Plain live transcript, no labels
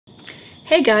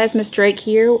Hey guys, Miss Drake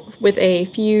here with a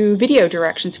few video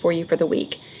directions for you for the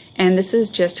week. And this is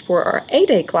just for our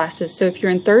A-Day classes. So if you're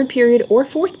in third period or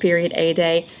fourth period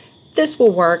A-Day, this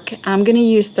will work. I'm going to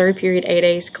use third period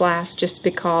A-Day's class just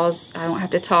because I don't have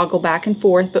to toggle back and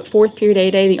forth. But fourth period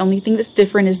A-Day, the only thing that's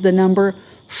different is the number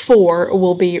 4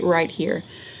 will be right here.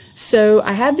 So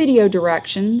I have video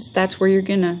directions. That's where you're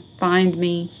going to find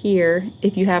me here.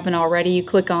 If you haven't already, you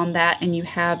click on that and you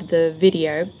have the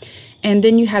video. And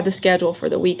then you have the schedule for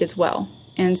the week as well.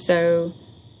 And so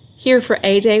here for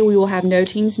A-Day, we will have no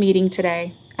Teams meeting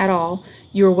today at all.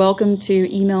 You're welcome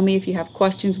to email me if you have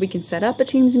questions. We can set up a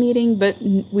Teams meeting, but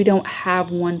we don't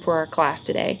have one for our class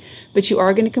today. But you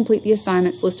are going to complete the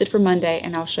assignments listed for Monday,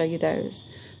 and I'll show you those.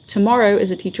 Tomorrow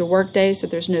is a teacher work day, so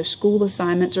there's no school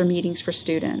assignments or meetings for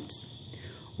students.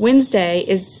 Wednesday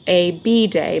is a B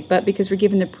day, but because we're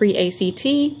given the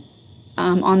pre-ACT,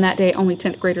 on that day, only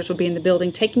 10th graders will be in the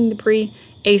building taking the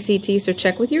pre-ACT, so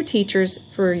check with your teachers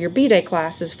for your B-Day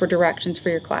classes for directions for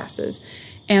your classes.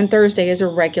 And Thursday is a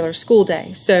regular school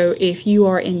day, so if you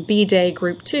are in B-Day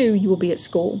Group 2, you will be at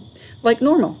school, like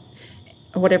normal,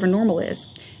 or whatever normal is.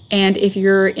 And if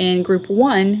you're in Group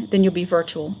 1, then you'll be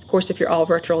virtual. Of course, if you're all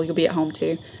virtual, you'll be at home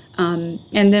too. And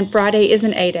then Friday is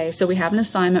an A-Day, so we have an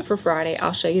assignment for Friday.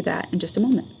 I'll show you that in just a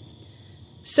moment.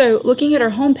 So looking at our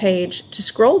home page, to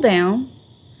scroll down,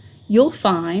 you'll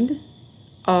find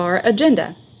our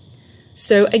agenda.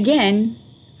 So again,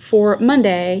 for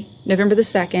Monday, November the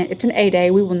 2nd, it's an A-Day.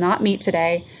 We will not meet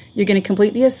today. You're going to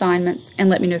complete the assignments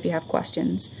and let me know if you have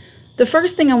questions. The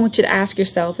first thing I want you to ask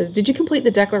yourself is, did you complete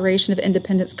the Declaration of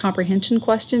Independence comprehension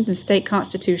questions and state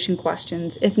constitution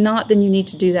questions? If not, then you need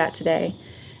to do that today.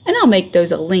 And I'll make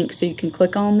those a link so you can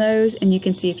click on those and you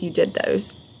can see if you did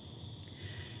those.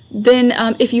 Then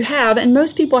if you have, and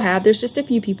most people have, there's just a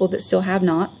few people that still have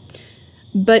not,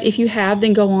 but if you have,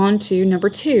 then go on to number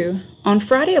 2. On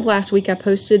Friday of last week, I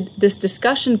posted this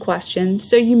discussion question,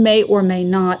 so you may or may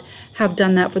not have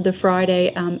done that for the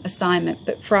Friday assignment,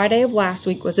 but Friday of last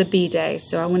week was a B day,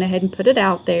 so I went ahead and put it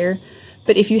out there.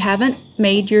 But if you haven't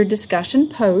made your discussion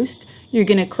post, you're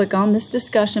going to click on this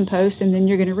discussion post and then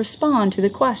you're going to respond to the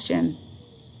question,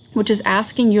 which is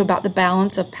asking you about the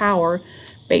balance of power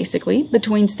basically,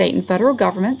 between state and federal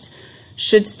governments.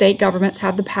 Should state governments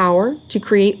have the power to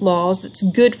create laws that's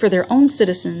good for their own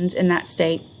citizens in that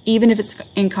state, even if it's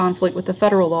in conflict with the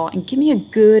federal law? And give me a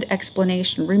good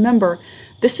explanation. Remember,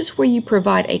 this is where you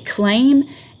provide a claim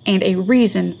and a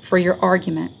reason for your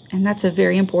argument, and that's a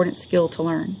very important skill to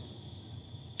learn.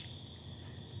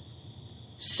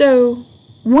 So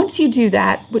once you do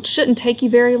that, which shouldn't take you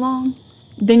very long,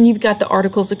 then you've got the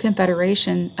Articles of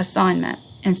Confederation assignment.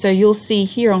 And so you'll see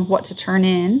here on what to turn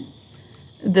in,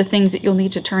 the things that you'll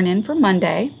need to turn in for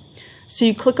Monday. So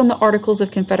you click on the Articles of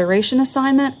Confederation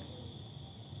assignment,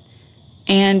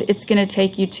 and it's going to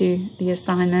take you to the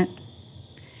assignment.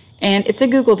 And it's a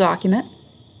Google document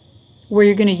where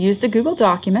you're going to use the Google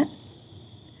document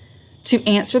to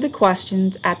answer the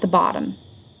questions at the bottom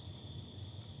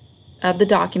of the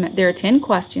document. There are 10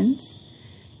 questions,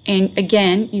 and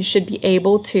again, you should be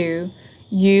able to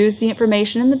use the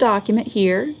information in the document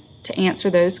here to answer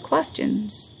those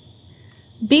questions.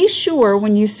 Be sure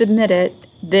when you submit it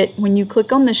that when you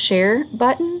click on the share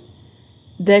button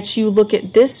that you look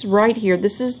at this right here.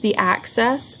 This is the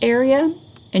access area,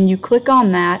 and you click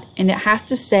on that and it has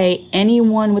to say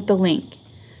anyone with the link.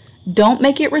 Don't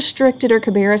make it restricted or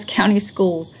Cabarrus County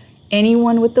Schools.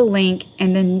 Anyone with the link,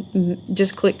 and then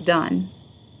just click done.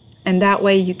 And that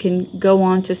way you can go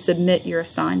on to submit your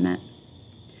assignment.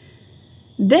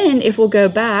 Then if we'll go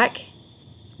back,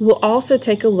 we'll also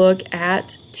take a look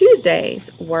at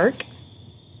Tuesday's work,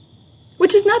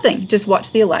 which is nothing, just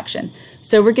watch the election.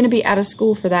 So we're going to be out of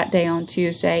school for that day on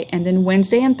Tuesday, and then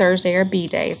Wednesday and Thursday are B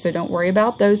days, so don't worry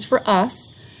about those for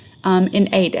us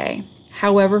in A day.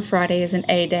 However, Friday is an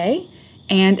A day,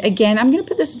 and again, I'm going to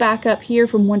put this back up here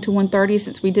from 1 to 1:30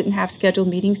 since we didn't have scheduled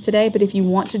meetings today, but if you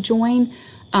want to join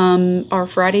our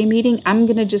Friday meeting, I'm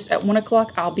going to just, at 1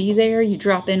 o'clock, I'll be there. You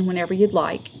drop in whenever you'd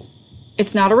like.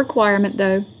 It's not a requirement,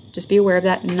 though. Just be aware of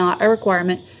that. Not a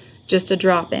requirement, just a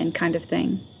drop-in kind of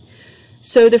thing.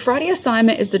 So the Friday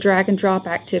assignment is the drag and drop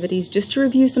activities, just to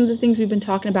review some of the things we've been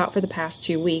talking about for the past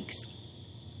 2 weeks.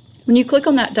 When you click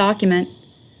on that document,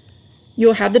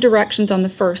 you'll have the directions on the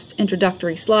first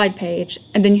introductory slide page,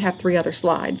 and then you have 3 other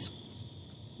slides.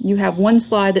 You have one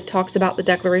slide that talks about the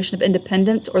Declaration of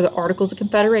Independence or the Articles of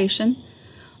Confederation.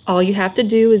 All you have to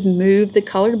do is move the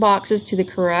colored boxes to the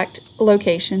correct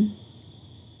location.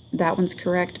 That one's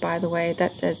correct, by the way.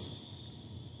 That says,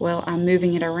 well, I'm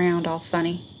moving it around all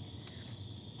funny.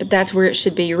 but that's where it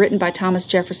should be. Written by Thomas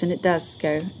Jefferson. It does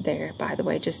go there, by the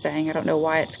way, just saying. I don't know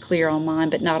why it's clear on mine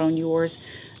but not on yours.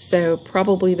 So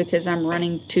probably because I'm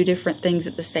running two different things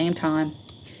at the same time.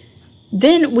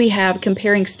 Then we have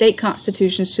comparing state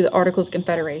constitutions to the Articles of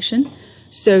Confederation.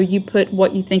 So you put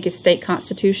what you think is state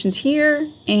constitutions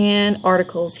here and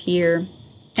articles here.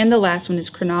 And the last one is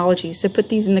chronology. So put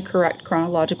these in the correct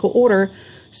chronological order,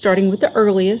 starting with the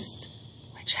earliest,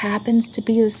 which happens to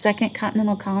be the Second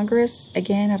Continental Congress.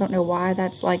 Again, I don't know why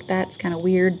that's like that. It's kind of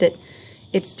weird that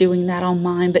it's doing that on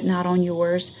mine but not on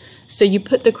yours. So you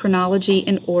put the chronology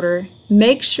in order.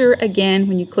 Make sure, again,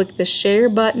 when you click the share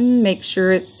button, make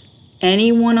sure it's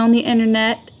anyone on the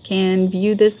internet can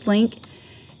view this link,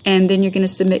 and then you're going to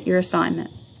submit your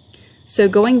assignment. So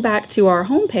going back to our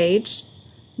home page,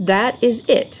 that is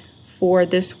it for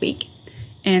this week.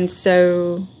 And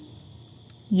so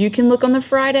you can look on the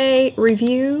Friday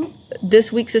review,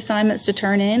 this week's assignments to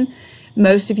turn in.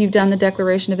 Most of you've done the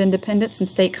Declaration of Independence and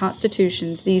state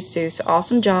constitutions, these two, so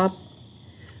awesome job.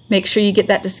 Make sure you get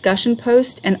that discussion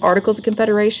post and Articles of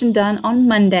Confederation done on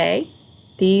Monday,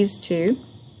 these two.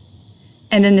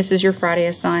 And then this is your Friday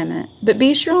assignment. But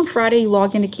be sure on Friday you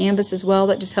log into Canvas as well.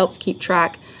 That just helps keep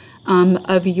track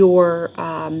of your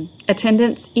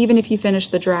attendance, even if you finish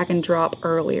the drag and drop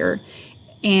earlier.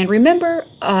 And remember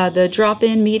the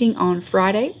drop-in meeting on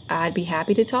Friday. I'd be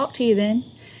happy to talk to you then.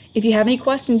 If you have any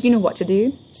questions, you know what to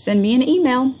do. Send me an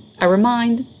email, a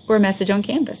remind, or a message on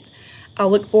Canvas.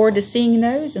 I'll look forward to seeing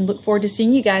those and look forward to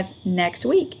seeing you guys next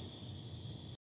week.